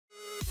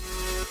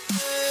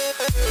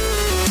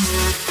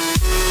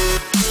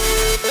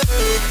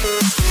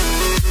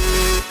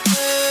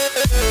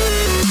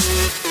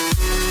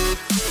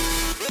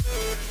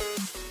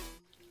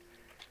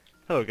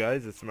Hello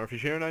guys, it's TheMurphyish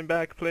here and I'm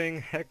back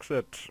playing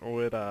Hexxit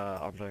with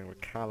I'm playing with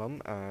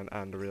Callum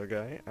and the real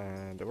guy,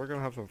 and we're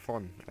gonna have some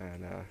fun.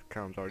 And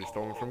Callum's already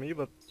stolen from me,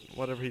 but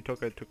whatever he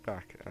took I took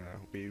back.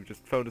 We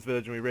just found this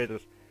village and we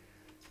raided it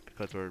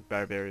because we're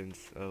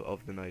barbarians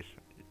of the night.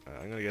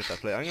 I'm gonna get that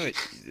plate.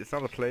 It's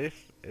not a plate,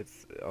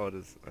 it's it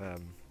is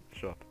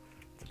shut up.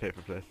 It's a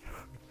paper plate.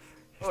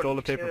 He stole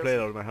a paper plate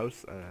out of my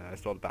house, I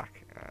stole it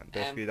back, and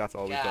basically that's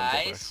all we've done so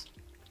far. Yes.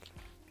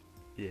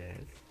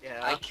 Yeah.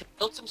 I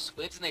killed some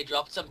squids and they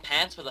dropped some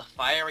pants with a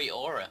fiery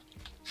aura.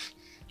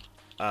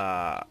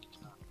 That...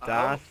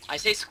 I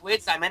say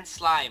squids, I meant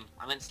slime.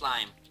 Oh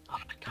my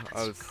god,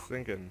 I was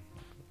thinking...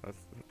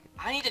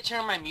 I need to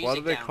turn my music down. What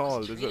are they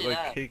called? Is it like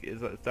up. cake?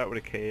 Is it start with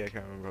a K? I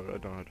can't remember. I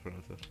don't know how to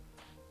pronounce it.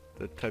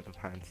 The type of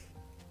pants.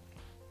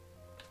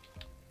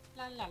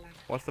 La, la, la.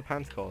 What's the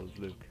pants called,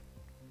 Luke?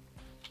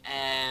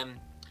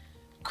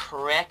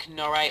 Correct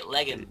Norite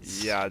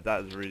leggings. Yeah,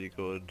 that is really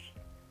good.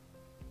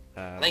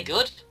 Are they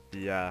good?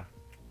 Yeah.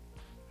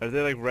 Are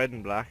they like red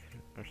and black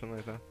or something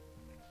like that?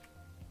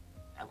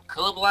 I'm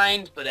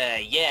colorblind, but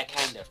yeah,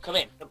 kind of. Come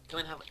in. Come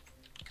and have a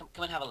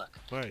come and have a look.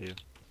 Where are you?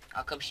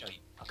 I'll come show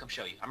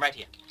you. I'm right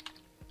here.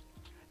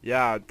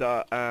 Yeah,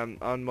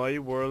 on my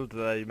world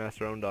that I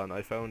messed around on,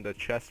 I found a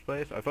chest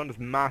plate. I found this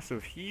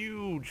massive,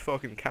 huge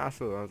fucking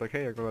castle. I was like,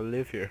 hey, I'm gonna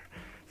live here.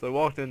 So I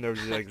walked in, there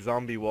was like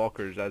zombie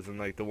walkers, as in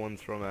like the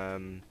ones from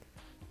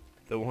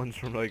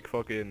like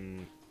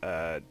fucking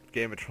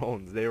Game of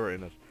Thrones. They were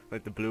in it,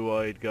 like the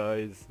blue-eyed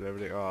guys and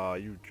everything. Oh,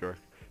 you jerk!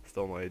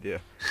 Stole my idea.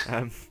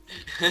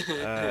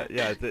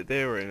 Yeah,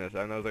 they were in it,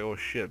 and I was like, oh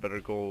shit, better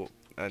go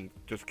and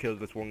just kill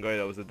this one guy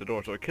that was at the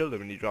door. So I killed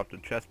him, and he dropped a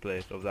chest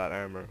plate of that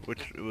armor,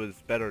 which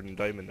was better than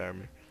diamond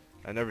armor.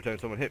 And every time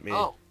someone hit me,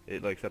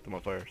 it like set them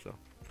on fire. So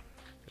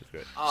it's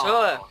great.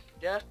 So,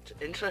 yeah,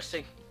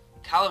 interesting.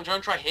 Callum, do you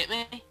want to try hit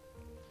me?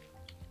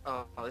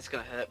 Oh, it's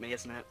gonna hurt me,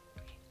 isn't it?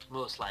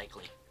 Most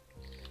likely.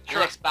 I'm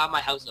gonna expand my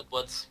house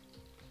upwards.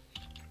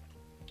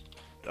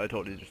 I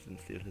totally just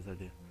didn't steal his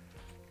idea.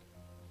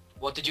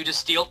 What did you just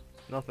steal?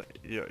 Nothing.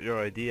 Your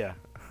idea.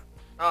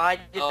 Oh, I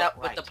did that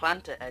right. with the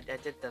plant. I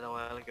did that a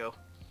while ago.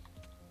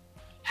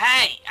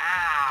 Hey!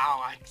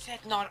 Ow! I said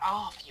not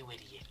off, you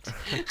idiot.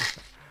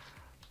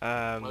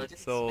 Well,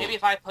 So... maybe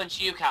if I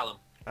punch you, Callum.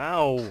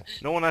 Ow!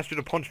 No one asked you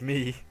to punch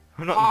me.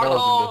 I'm not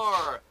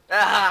involved in this.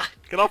 Ah!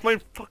 Get off my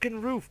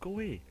fucking roof. Go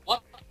away.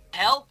 What the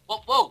hell?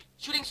 Whoa!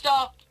 Shooting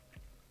star!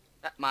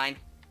 Mine.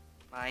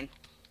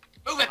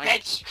 Move it,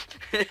 bitch!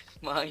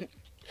 Mine.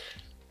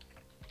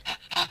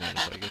 Man,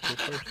 if I get to it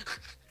first.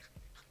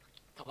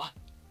 Come on.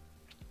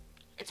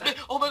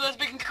 Oh my god, it's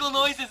making cool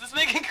noises!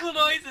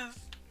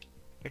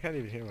 I can't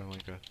even hear my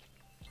Minecraft.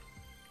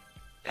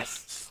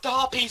 Yes!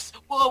 Star piece!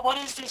 Whoa, what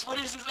is this?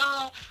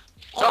 Ah!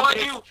 What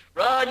do I do?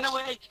 Run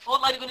away! All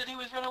I'm gonna do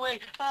is run away!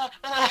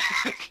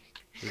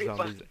 There's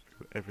zombies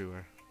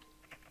everywhere.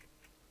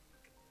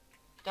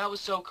 That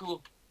was so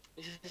cool.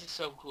 This is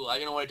so cool. I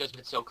don't know what it does,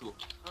 but it's so cool.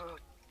 Oh,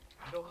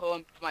 go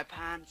home to my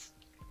pants.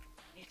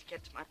 I need to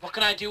get to my pants. What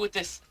can I do with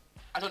this?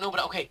 I don't know,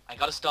 but okay, I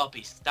got a star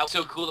piece. That was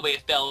so cool the way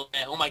it fell.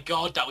 Oh my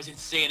god, that was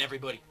insane,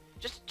 everybody.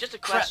 Just a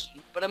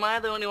question. But am I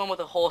the only one with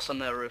a horse on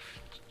their roof?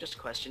 Just a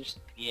question.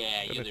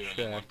 Yeah, you're the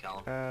only one,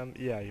 Callum.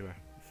 Yeah, you are.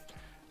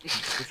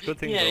 It's a good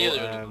thing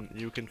though,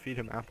 you can feed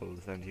him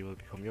apples and he will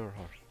become your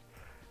horse.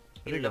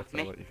 I think that's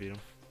not what you feed him.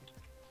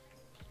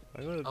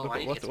 I'm gonna look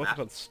at what's it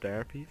called?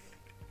 Star piece?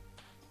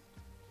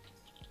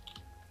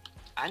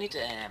 I need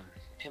to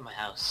pin my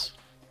house.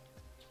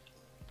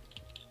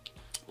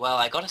 Well,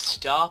 I got a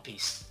star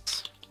piece.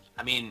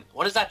 I mean,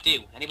 what does that do?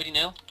 Anybody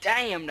know?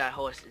 Damn, that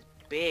horse is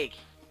big.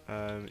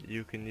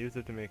 You can use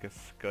it to make a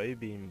sky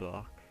beam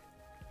block.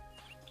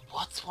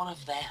 What's one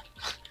of them?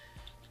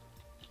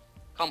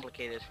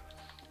 Complicated.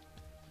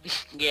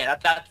 Yeah,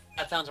 that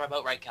sounds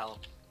about right, Callum.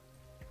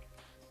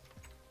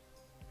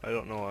 I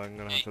don't know, I'm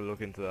gonna have to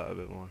look into that a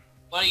bit more.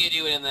 What are you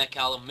doing in there,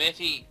 Callum?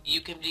 Murphy,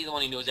 you can be the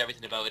one who knows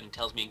everything about it and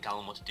tells me and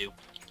Callum what to do.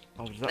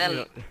 Oh, does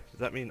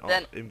that mean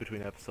in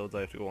between episodes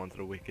I have to go onto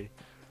the wiki?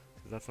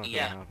 'Cause that's not gonna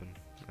happen.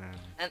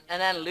 And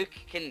then Luke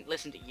can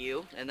listen to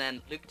you, and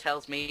then Luke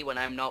tells me when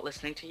I'm not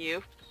listening to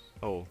you.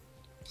 Oh,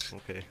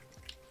 okay.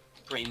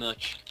 Pretty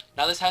much.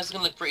 Now this house is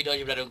gonna look pretty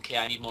dodgy, but I don't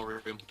care. I need more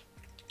room.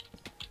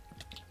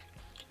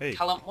 Hey.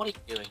 Callum, what are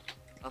you doing?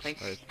 Nothing.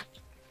 Right.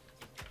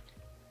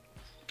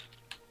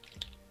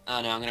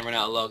 Oh no, I'm gonna run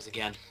out of logs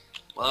again.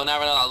 Well, when I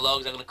run out of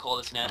logs, I'm gonna call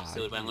this an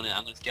episode, but I'm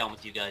gonna stay on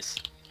with you guys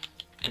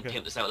and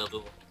pimp this out a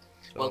little bit.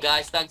 Well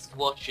guys, thanks for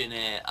watching.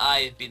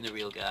 I've been the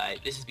real guy.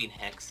 This has been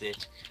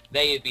Hexxit.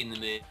 They have been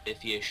the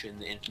TheMurphyish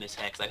and the infamous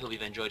Hex. I hope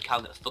you've enjoyed.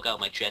 Callum, get the fuck out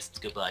of my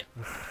chest. Goodbye.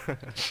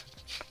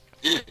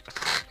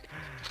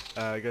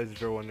 Guys,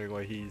 if you're wondering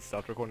why he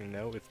stopped recording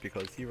now, it's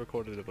because he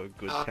recorded about a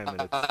good 10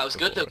 minutes. That was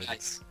good though,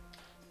 guys.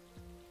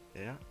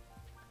 Yeah.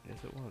 Yes,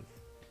 it was.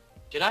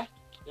 Did I?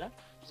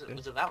 Was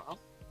it that long?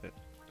 Yeah.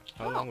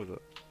 How long was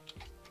it?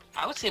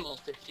 I would say more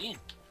 15.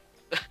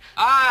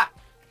 Ah!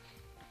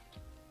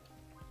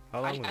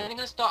 How long was it? I'm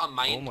gonna start a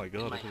mine. Oh my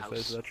god, in my it's the house.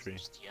 size of that tree.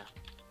 Yeah.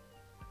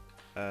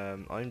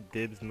 I'm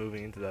dibs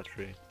moving into that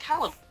tree.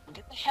 Callum,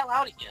 Get the hell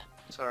out of here.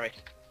 Sorry.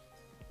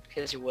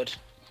 Here's your wood.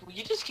 Well,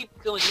 you just keep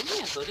going in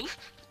there, buddy.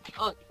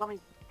 Oh, you got me.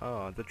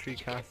 Oh, the tree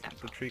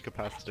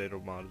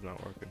capacitator mod is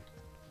not working.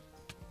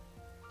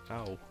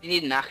 Ow. You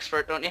need an axe for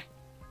it, don't you?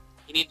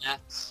 You need an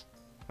axe.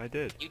 I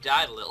did. You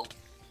died a little.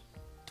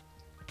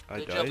 I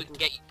Good died? job we can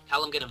get you.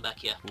 Callum, get him back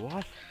here.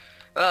 What?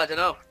 Oh, I don't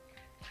know.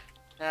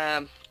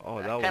 Oh,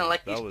 I that kind of was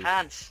like these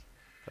pants.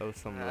 that was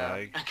some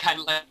lag. I kind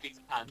of like these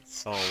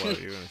pants. Oh well,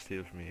 you're gonna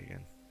steal from me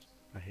again.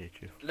 I hate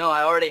you. No,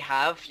 I already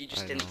have. You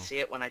just I didn't know. see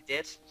it when I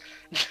did.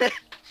 I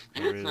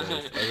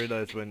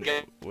realized when we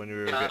got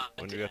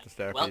to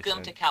Starface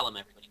Welcome to Callum,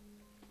 everybody.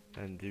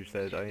 and you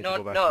said I need No, to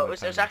go back no, to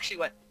it my was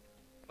actually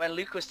when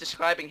Luke was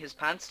describing his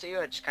pants to you.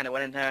 I just kind of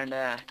went in there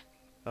and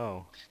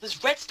Oh.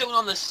 There's redstone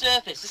on the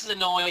surface. This is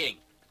annoying.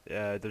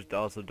 Yeah, there's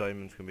also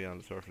diamonds can be on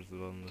the surface as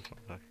well in this one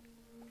pack.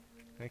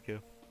 Thank you.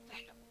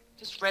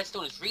 This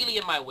redstone is really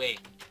in my way.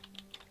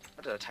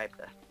 what did I type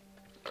there?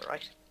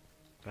 Alright.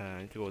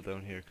 I need to go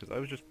down here because I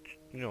was just,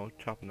 you know,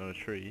 chopping on a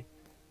tree,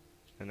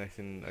 and next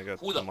thing I got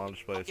Who the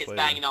demolished by a fuck is spider.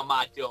 banging on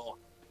my door?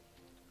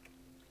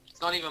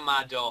 It's not even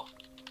my door.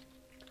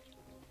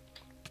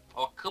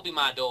 Or it could be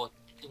my door.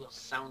 It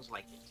sounds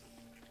like it.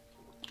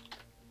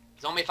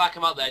 It's only if I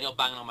come out there and you're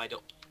banging on my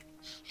door.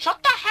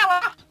 Shut the hell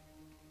up!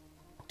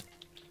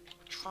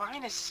 I'm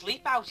trying to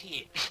sleep out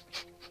here.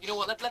 You know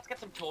what? Let's get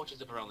some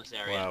torches up around this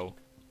area. Wow.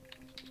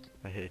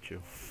 I hate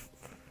you.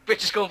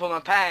 Bitch is going for my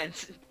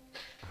pants.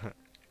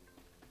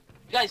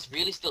 You guys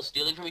really still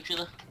stealing from each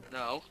other?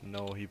 No.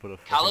 No, he put a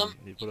Callum?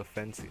 he put a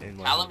fence in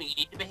my Callum, house. you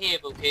need to behave,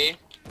 okay?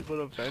 He put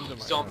a fence in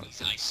my Zombies,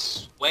 house. I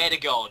swear to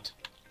God.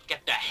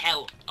 Get the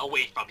hell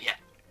away from here.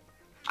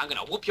 I'm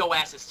gonna whoop your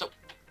asses so...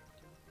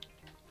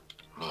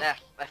 There,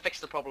 I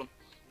fixed the problem.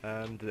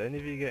 Did any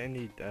of you get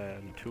any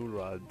tool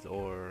rods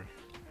or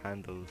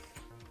handles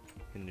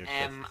in your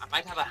chests? I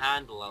might have a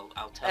handle,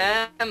 I'll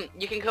tell you.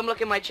 You can come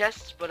look in my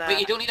chest, but Wait,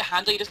 you don't need a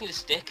handle, you just need a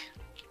stick.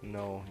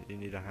 No, you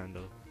need a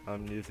handle.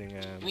 I'm using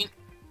mean-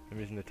 I'm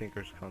using the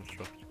Tinker's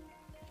Construct.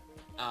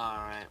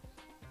 Alright.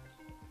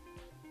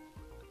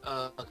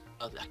 I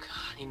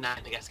need 9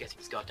 pickaxes to get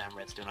this goddamn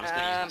redstone. I'm just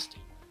gonna use this.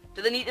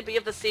 do they need to be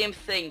of the same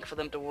thing for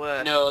them to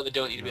work? No, they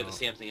don't need to be No. the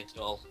same thing at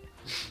all.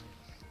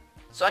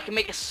 So I can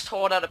make a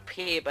sword out of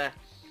paper.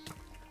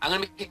 I'm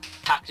gonna make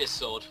a cactus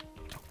sword.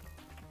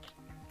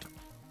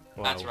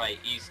 Wow. That's right,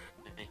 you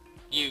heard me.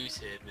 You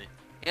heard me.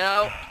 You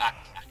know, A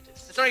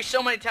cactus. there's only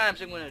so many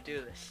times I'm going to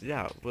do this.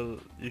 Yeah, well,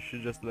 you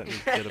should just let me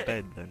get a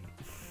bed then.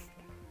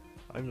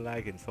 I'm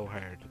lagging so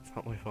hard. It's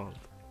not my fault.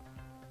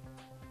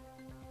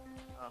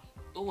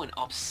 Ooh, an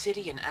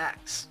obsidian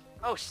axe.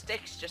 Oh,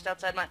 sticks just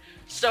outside my...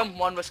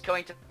 Someone was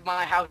coming to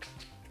my house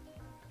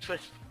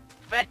with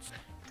fence.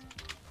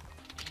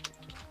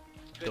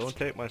 Don't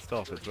take my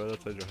stuff. It's right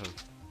outside your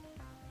house.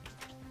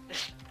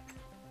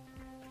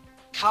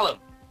 Callum,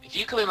 if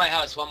you come in my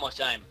house one more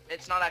time...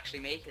 It's not actually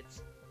me,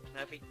 it's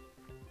Murphy.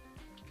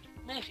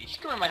 Murphy, if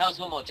you come in my house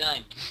one more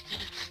time...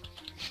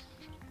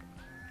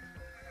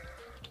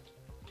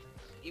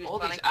 He was all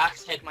these planning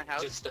axe to head take my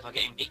house. and stuff are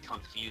getting me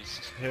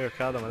confused. Here,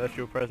 Callum, I left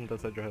you a present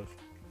outside your house.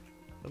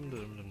 Dum dum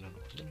dum dum. Dum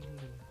dum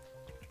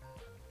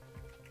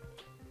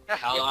dum.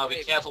 Callum, I'll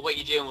be careful what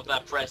you're doing with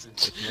that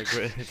present.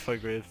 It's my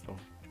gravestone.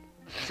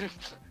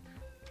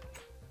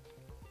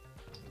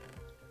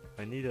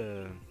 I need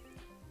a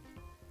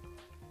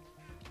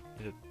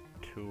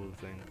tool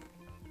thing.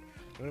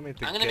 I'm gonna make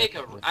the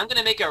I'm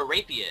gonna make a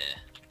rapier.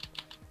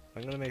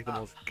 I'm gonna make the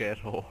most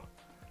ghetto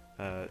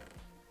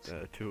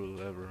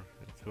tool ever.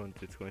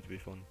 It's going to be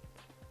fun.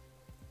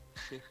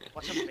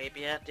 What's a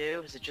rapier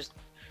do? Is it just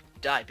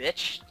die,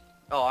 bitch?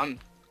 Oh, I'm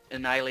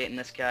annihilating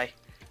this guy.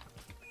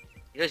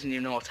 He doesn't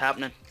even know what's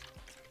happening.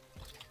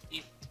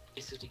 He's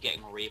basically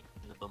getting raped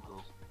in the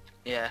bumhole.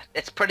 Yeah,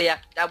 it's pretty...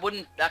 I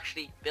wouldn't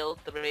actually build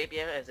the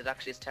rapier as it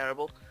actually is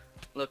terrible.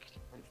 Look,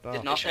 Stop. did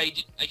I'm not... sure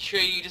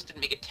you just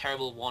didn't make a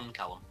terrible one,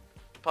 Callum.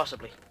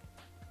 Possibly.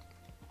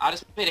 I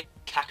just made a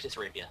cactus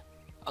rapier.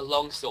 A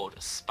long sword,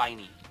 a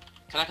spiny.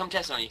 Can I come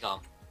test it on you,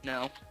 Callum?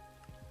 No.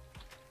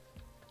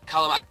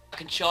 Callum, I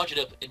can charge it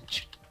up and...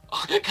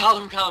 Oh,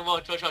 Callum,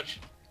 watch.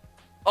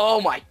 Oh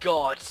my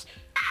god!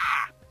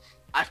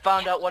 I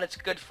found out what it's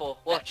good for.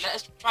 Watch.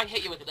 Let's try and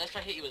hit you with it,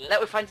 Let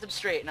me find them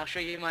straight and I'll show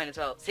you mine as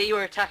well. See, you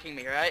were attacking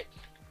me, right?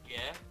 Yeah?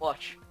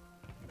 Watch.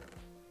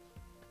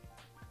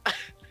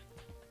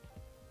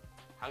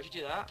 How'd you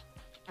do that?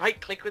 Right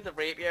click with the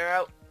rapier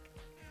out.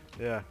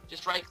 Yeah,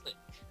 Just right click.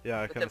 yeah,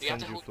 I But can then we have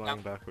send to you hold flying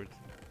down. backwards.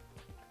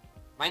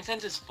 Mine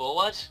sends us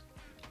forward.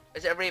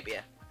 Is it a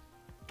rapier?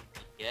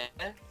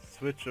 Yeah?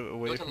 Switch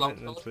away Go to from it and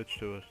then longsword. switch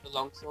to it. The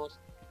longsword.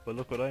 But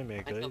look what I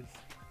made, Mine's a- guys.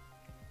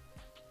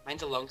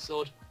 Mine's a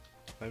longsword.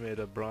 I made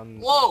a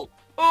bronze... Whoa!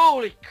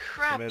 Holy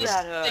crap, made This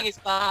that hurt. thing is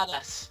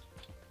badass.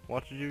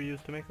 What did you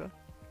use to make that?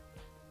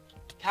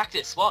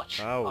 Cactus, watch.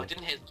 Ow. Oh, it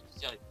didn't hit.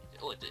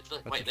 Oh, it's like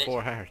That's quite just big.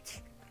 4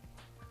 hearts.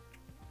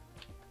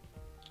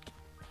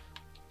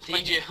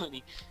 DJ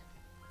Honey.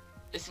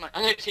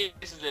 I'm gonna take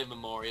this as a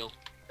memorial.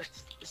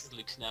 This is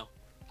Luke's now.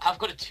 I've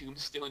got a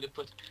tombstone to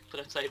put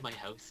outside my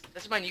house.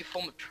 This is my new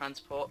form of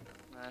transport.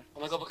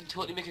 Oh my god, we can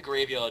totally make a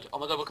graveyard. Oh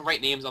my god, we can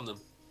write names on them.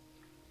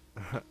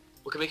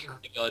 We can make a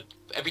graveyard.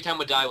 Every time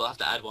we die, we'll have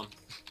to add one.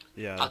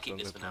 Yeah, I'll that keep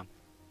sounds this like for now. fun.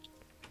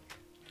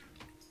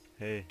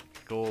 Hey,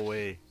 go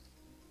away.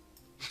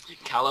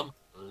 Callum,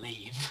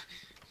 leave.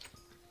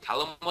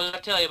 Callum, what did I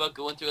tell you about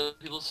going through other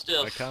people's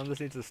stuff? Callum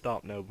just needs to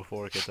stop now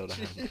before it gets out of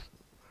hand.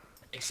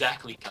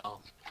 Exactly, Callum.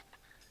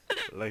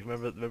 Like,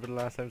 remember the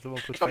last time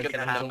someone put Don't fences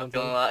get in a hand, someone's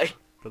don't house? lie.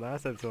 The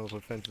last time someone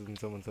put fences in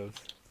someone's house.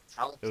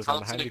 Callum, It was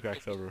on the Callum's gonna-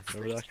 handicraft server.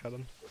 Remember that,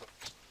 Callum?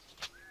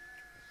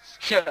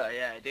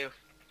 Yeah, I do.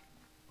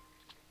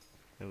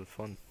 It was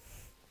fun.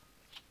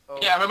 Oh,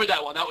 Yeah, I remember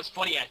that one. That was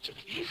funny,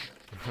 actually.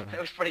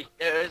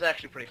 it was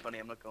actually pretty funny,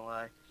 I'm not gonna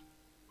lie.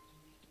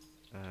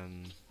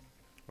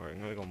 Alright,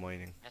 I'm gonna go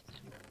mining.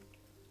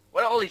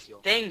 What are all these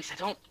things? I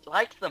don't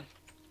like them.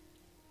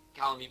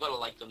 Callum, you gotta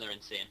like them. They're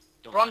insane.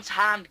 Don't Bronze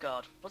hand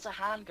god. What's a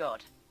hand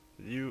god?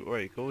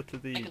 Right, go to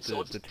the Second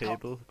sword is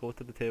table. Go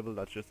to the table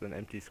that's just an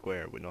empty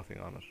square with nothing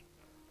on it.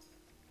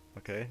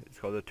 Okay, it's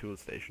called a tool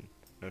station.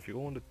 Now, if you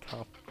go on the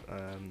top,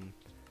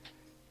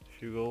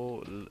 if you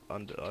go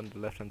on the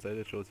left hand side,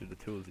 it shows you the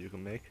tools you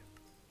can make.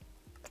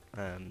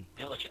 And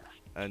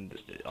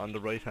on the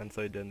right hand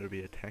side, then there'll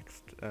be a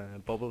text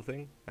bubble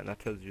thing, and that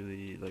tells you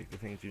the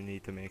things you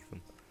need to make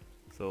them.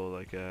 So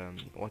like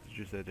what did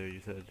you say there?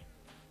 You said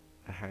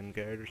a hand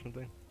guard or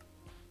something?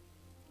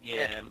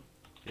 Yeah.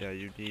 Yeah,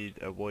 you need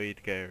a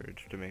wide guard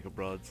to make a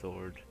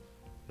broadsword,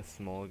 a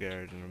small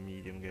guard and a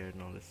medium guard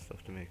and all this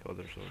stuff to make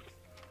other swords.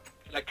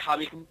 Like how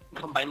you can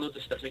combine loads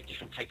of stuff to make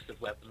different types of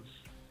weapons.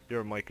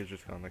 Your mic has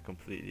just gone like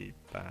completely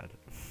bad.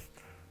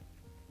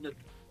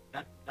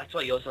 That's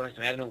why yours sounds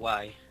to me. I don't know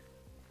why.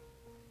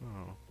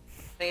 Oh.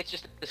 I think it's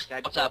just the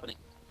Skype. What's happening?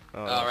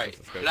 Oh, Alright,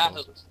 that's just a that Skype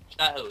call. host.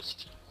 That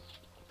host.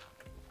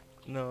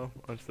 No,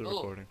 I'm still Oh.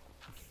 recording.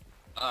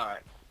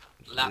 Alright.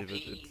 Just leave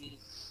it,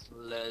 Lapis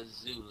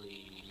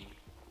lazuli.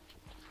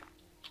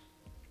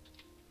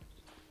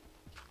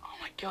 Oh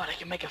my god, I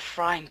can make a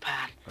frying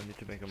pan. I need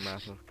to make a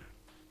map look.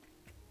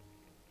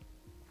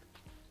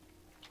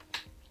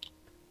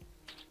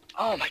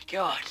 Oh my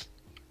god.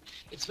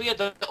 It's weird,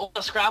 they're all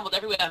scrambled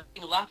everywhere. I'm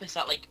seeing lapis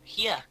at like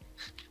here,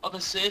 on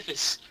the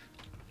surface.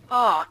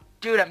 Oh,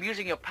 dude, I'm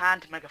using your pan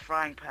to make a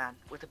frying pan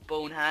with a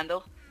bone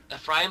handle. A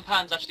frying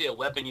pan's actually a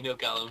weapon, you know,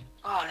 Callum.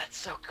 Oh, that's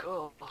so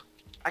cool.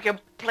 I can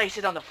place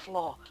it on the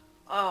floor.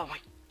 Oh my...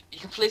 You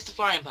can place the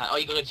frying pan. Oh,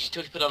 you gotta just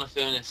put it on a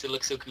furnace. It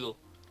looks so cool.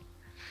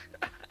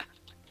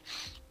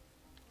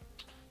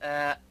 Oh,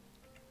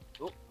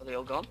 are they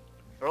all gone?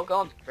 They're all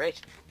gone.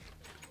 Great.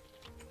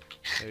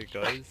 Hey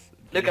guys. do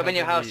Look, you I'm in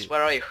your have house.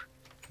 Where are you?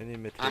 Any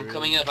material? I'm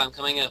coming up. I'm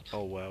coming up.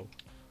 Oh wow.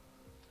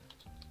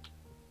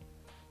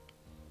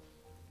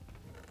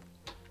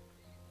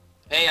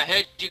 Hey, I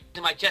heard you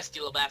in my chest,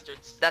 you little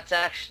bastards. That's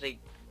actually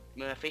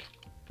Murphy.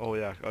 Oh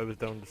yeah, I was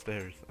down the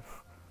stairs.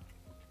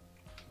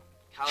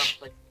 Callum,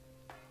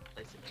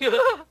 place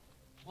it.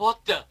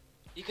 What the?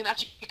 You can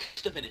actually cook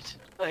stuff in it.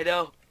 I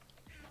know.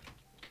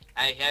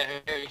 I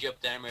heard you up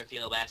there, Murphy,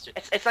 little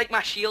bastard. It's like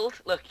my shield.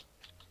 Look.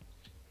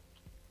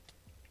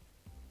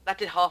 That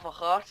did half a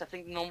heart. I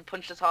think the normal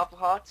punch does half a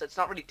heart, so it's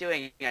not really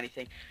doing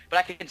anything. But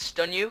I can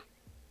stun you.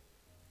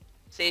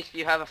 See if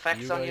you have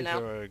effects on you now.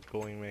 You guys are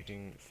going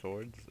making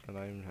swords, and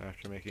I'm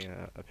after making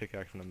a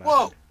pickaxe and a map.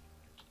 Whoa!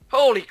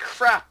 Holy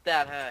crap,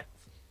 that hurt.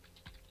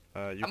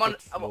 You I'm on-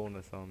 put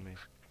slowness on me.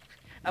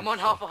 I'm You on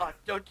half a suck. heart.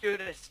 Don't do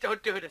this.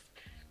 Don't do this.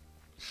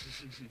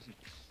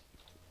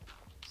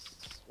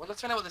 Well,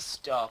 let's find out what the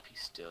star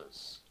piece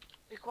does.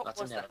 Look, what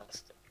That's was that?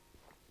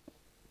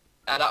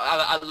 And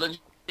I'll lunge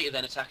at you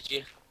then attack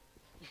you.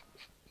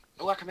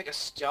 Oh, I can make a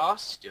star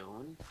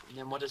stone. And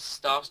then what does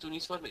star stone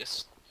used for?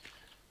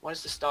 What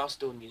is the star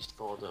stone used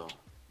for, though?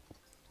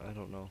 I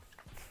don't know.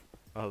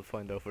 I'll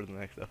find out for the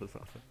next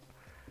episode.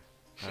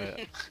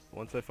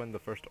 Once I find the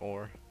first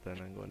ore, then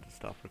I'm going to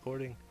stop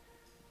recording.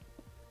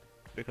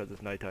 Because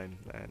it's nighttime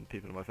and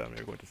people in my family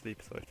are going to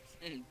sleep, so I just...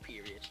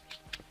 Period.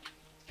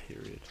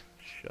 Period.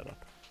 Shut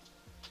up.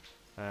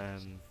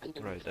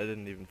 Right, I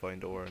didn't even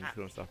find ore, I'm just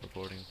going to stop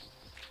recording.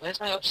 Where's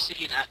my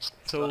obsidian axe?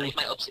 So- I need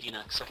my obsidian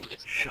axe so I can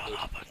get some Shut wood.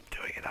 up, I'm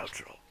doing an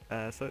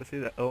outro. So see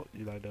that. Oh,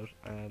 you lied out.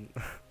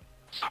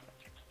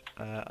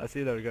 I'll see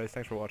you later, guys.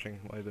 Thanks for watching.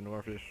 I've been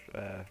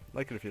TheMurphyish.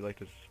 Like it if you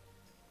liked it.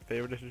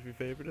 Favorite it if you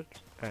favored it.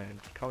 And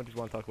comment if you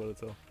want to talk about it.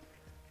 So,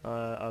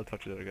 I'll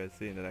talk to you later, guys.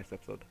 See you in the next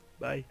episode.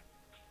 Bye.